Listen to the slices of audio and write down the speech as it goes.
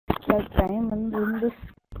like diamonds in this.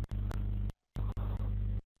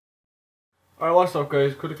 Alright, what's up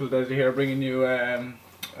guys, Critical Dezzy here, bringing you a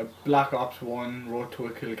Black Ops 1 Road to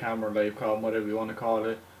a Kill Camera Livecom, whatever you want to call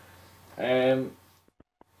it.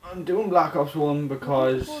 I'm doing Black Ops 1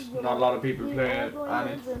 because not a lot of people play it, and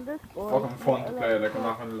it's fucking fun to play, like I'm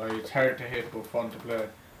not gonna lie, it's hard to hit but fun to play.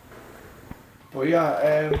 But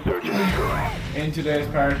yeah, in today's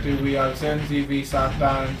party we have Dezzy v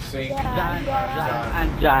Satan, Sync,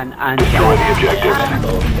 Jan and destroy the objective.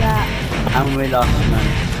 And we lost,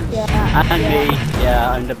 man. Yeah. And me,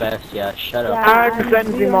 yeah, I'm the best, yeah, shut up. And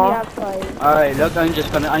Dezzy more. Alright, look, I'm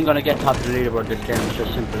gonna get top of the leaderboard this game, it's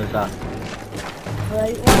just simple as that.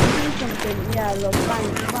 Right, want to see something? Yeah, look,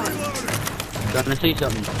 fine. Gonna see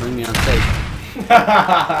something, bring me on stage.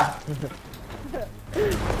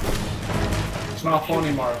 It's not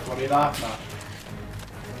funny, Morris, what are you laughing at?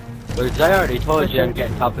 Because I already told you I'm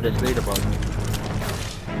getting top of this leaderboard.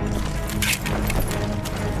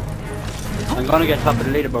 I'm gonna get top of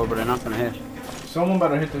the leaderboard, but I'm not gonna hit. Someone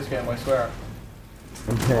better hit this game, I swear.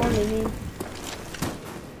 Only me.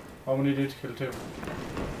 How many did you kill two?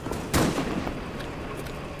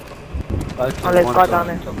 Oh, let's go down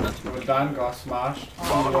it. Well, Dan got smashed.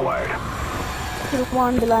 Follow the wire. Kill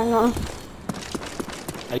one, the line on.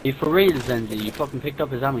 Are you for real, Dezzy? You fucking picked up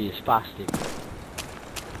his ammo, you spastic.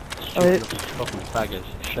 Stupid fucking faggot.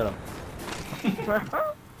 Shut up.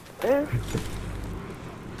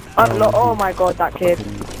 Oh my god, that kid.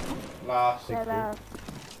 Last.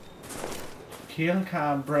 Kill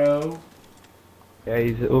cam, bro. Yeah,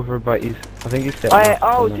 he's over, but I think he's dead.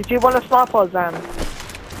 Oh, did you want to snipe us then?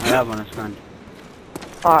 I have one, it's grand.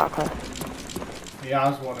 Oh, okay. He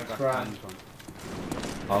has one, it's grand.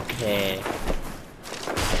 Okay.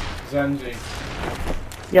 Dezzy.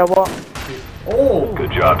 Yeah, what? Oh!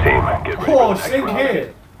 Good job, team. Get ready for the next Sync round.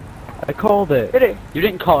 hit! I called it. Did it? You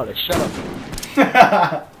didn't call it, shut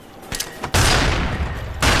up.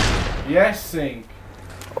 Yes, Sync.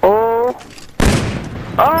 Oh.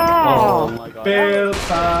 Oh my god. Bill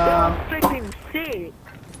Sam. Freaking sick.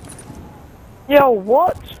 Yo,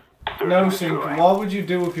 what? No, Sync, what would you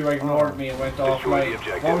do if you ignored me and went offline?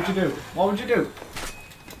 What would you do? What would you do?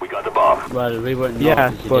 We got the bomb. Well, we wouldn't know Yeah,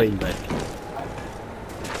 because you boy. didn't, but...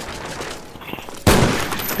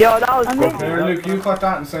 Yo, that was good. Here, Luke, you cut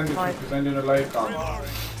that and send it to me because I'm doing a live call.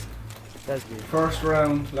 First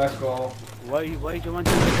round, let's go. Why do you want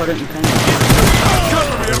to put it in the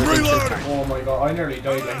Oh my god, I nearly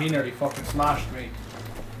died, like he nearly fucking smashed me.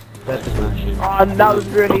 That's a smash you. Oh, that was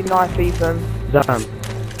really nice, Ethan. Damn.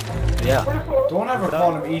 Yeah. Don't ever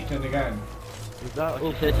call him Ethan again. Is that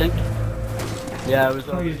Oh, sitting? Yeah, it was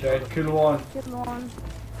Oh, he's dead. Kill one. Kill one.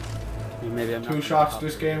 Maybe I'm not 2 shots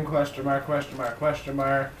this game, question mark, question mark, question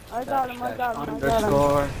mark. I got him, I got him, I got him.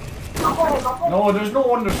 Underscore. No, there's no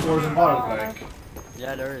underscores involved, like.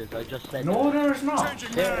 Yeah, there is. I just said No, that. there's not.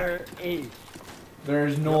 There is.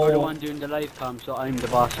 There's You're the no... one doing the live com, so I'm the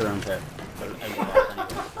boss around here. Well, I'm the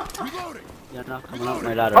boss anyway. You're not coming up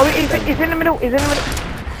my ladder. Oh, he's in the middle, he's in the middle.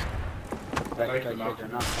 Right, Like you're the not knock.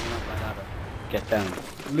 coming up my ladder. Get down.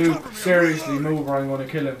 Luke, seriously, move or I'm gonna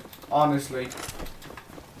kill him. Honestly.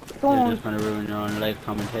 You're just gonna ruin your own live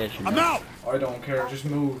commentation. I'm out. I don't care, just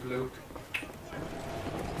move, Luke.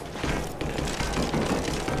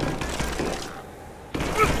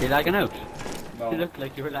 You lagging out? No. You look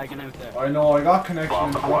like you were lagging out there. I know, I got connection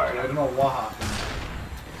interrupted, I don't know what happened.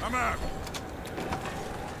 I'm out.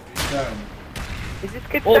 He's down. Is this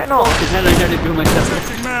kid Oh, setting off? fucking hell, I nearly blew myself.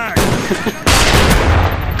 Switching mag.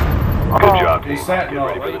 Oh. Good job, team. He's setting Get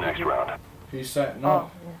ready up. for the next round. He's setting Oh.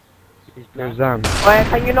 up. There's Zam. Wait,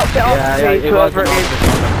 can you knock it off, Yeah, please, it whoever was it is?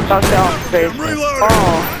 Knock it off, please.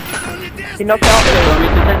 Oh. He knocked it off, Do you please. want me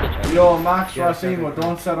to send it to you? Yo, Max Yeah, Racimo,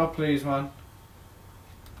 don't set up please, man.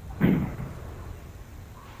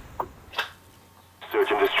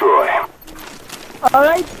 Search and destroy.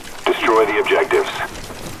 Alright. Destroy the objectives.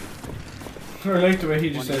 I relate the way he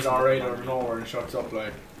just says alright out of nowhere and shuts up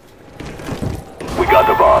like. We got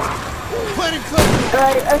the bomb. Right,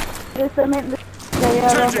 just a minute.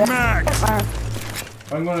 Changing mag.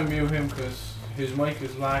 I'm gonna mute him because his mic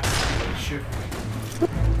is lagging like shit.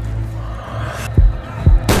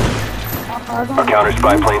 Our counter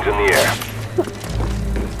spy plane's in the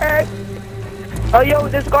air. Oh, yo,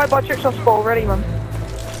 this guy bought tricks on spot already, man.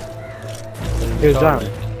 Who's that?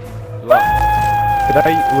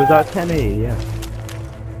 Was that 10A? Yeah.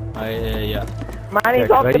 Yeah. Man, he's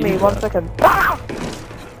Yeah, after can I me, use 1 that? second. Ah!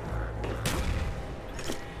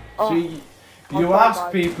 See, you Oh, ask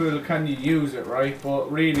God. people can you use it, right?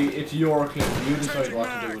 But really, it's your clip. You decide what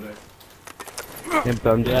to do with it. Yeah,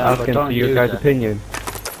 but I'm just Yeah, but asking don't for your use guys' it. opinion.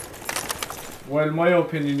 Well, my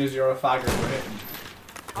opinion is you're a faggot for hitting.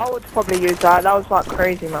 I would probably use that. That was like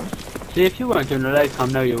crazy, man. See, if you weren't doing the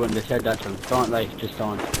Livecom now, you wouldn't have said that to him. Don't like, just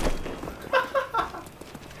don't.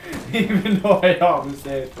 Even though I always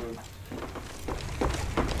say it to him.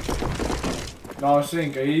 No,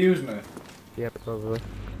 Sink, are you using it? Yeah, probably.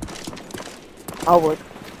 I would.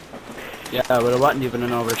 Yeah, well, it wasn't even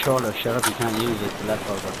an over the shoulder. Shut up, you can't use it. The left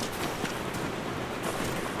over.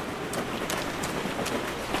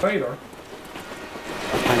 Traitor?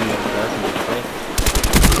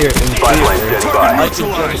 Here, in Spy plane standing by. I could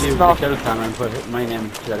just use the kill cam and put my name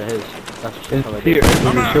instead of his. That's just how I do here, it.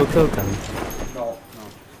 in the show kill cam. No.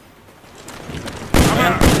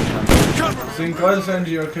 Sink, I'll send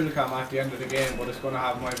you your kill cam at the end of the game, but it's going to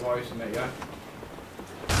have my voice in it, yeah?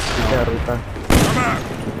 Yeah, we can.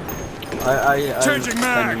 Changing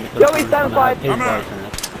mag. Yo, he's down side.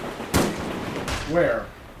 Where?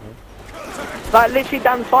 Like literally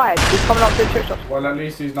down side. He's coming up to the trick shot. Well, at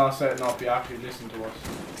least he's not setting up, he actually listened to us.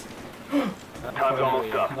 Time's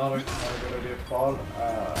almost up. Not a good idea to fall.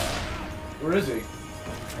 Where is he?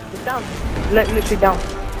 He's down. Literally down.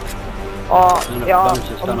 Oh, yeah. I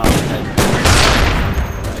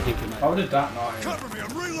think he might. How did that not hit? Cover me,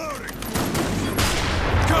 I'm reloading.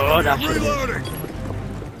 Oh, that's it. Reloading.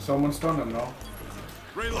 Someone stunned him, no? I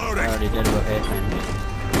Reloading. already did about 8 times.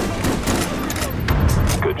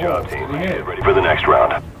 Good job, team. Did he hit? Get ready for the next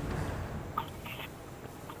round.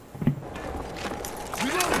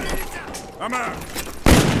 I'm out.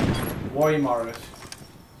 Why, Morris?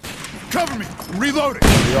 Cover me, I'm reloading.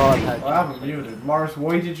 We all had. I haven't muted. Morris,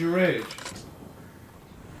 why did you rage?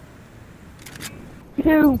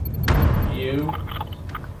 You. You?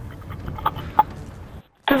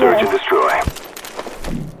 Search and destroy.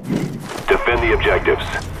 Defend the objectives.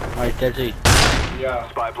 Alright, Dezzy. Yeah.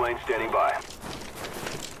 Spy plane standing by.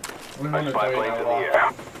 I'm Our gonna spy die plane's now, in the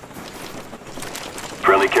air.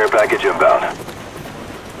 Friendly care package inbound.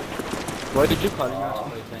 Why did you call him last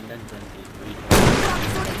play then Dezzy?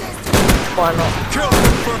 Why not? Kill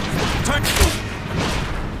confirmed.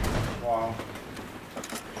 Wow.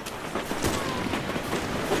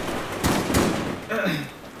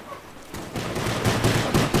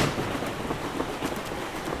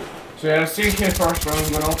 So yeah, Sink hit first round.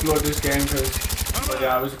 I'm going to upload this game because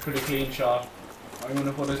yeah, it was a pretty clean shot. I'm going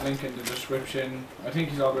to put his link in the description. I think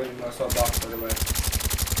he's already in my sub box, by the way.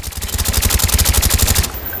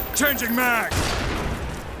 Changing mag.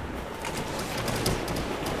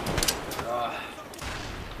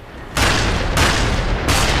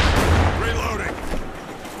 Reloading.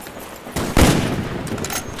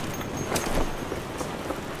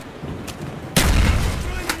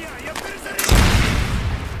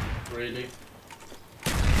 Really?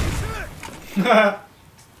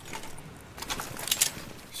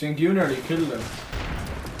 Sink, you nearly killed him.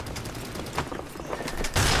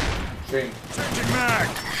 Sink. Changing mag.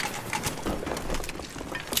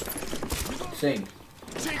 Sink.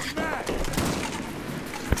 Changing mag.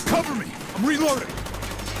 Cover me, I'm reloading.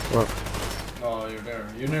 What? Oh, you're there.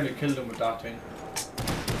 You nearly killed him with that thing.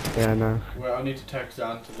 Yeah, no. Well, I need to text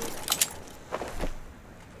Dan to do.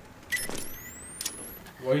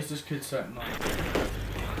 Why is this kid setting up?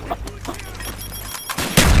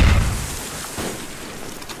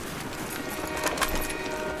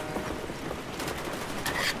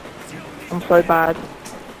 I'm so bad.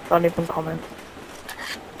 Don't even comment.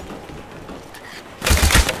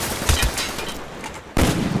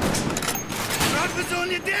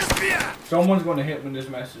 Someone's going to hit when this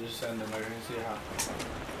message is sending. I can see it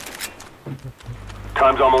happen.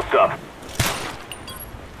 Time's almost up.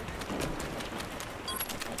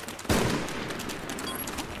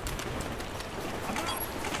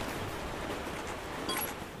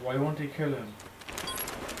 Why won't he kill him?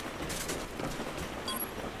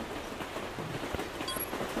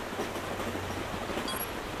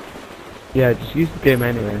 Yeah, just use the game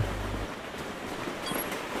anyway.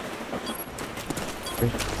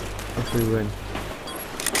 If we win.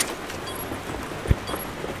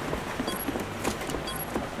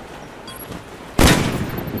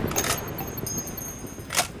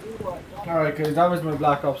 Alright guys, that was my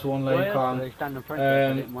Black Ops 1 Livecom.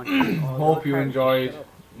 Hope you enjoyed.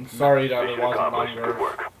 I'm sorry that it wasn't Accomplished. Good longer.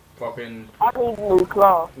 work. Fucking, I didn't know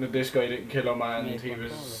class. this guy didn't kill him and he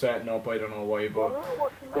was setting up, I don't know why, but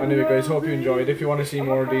anyway guys, hope you enjoyed. If you want to see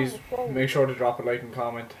more of these, make sure to drop a like and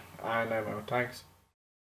comment, and I'm out. Thanks.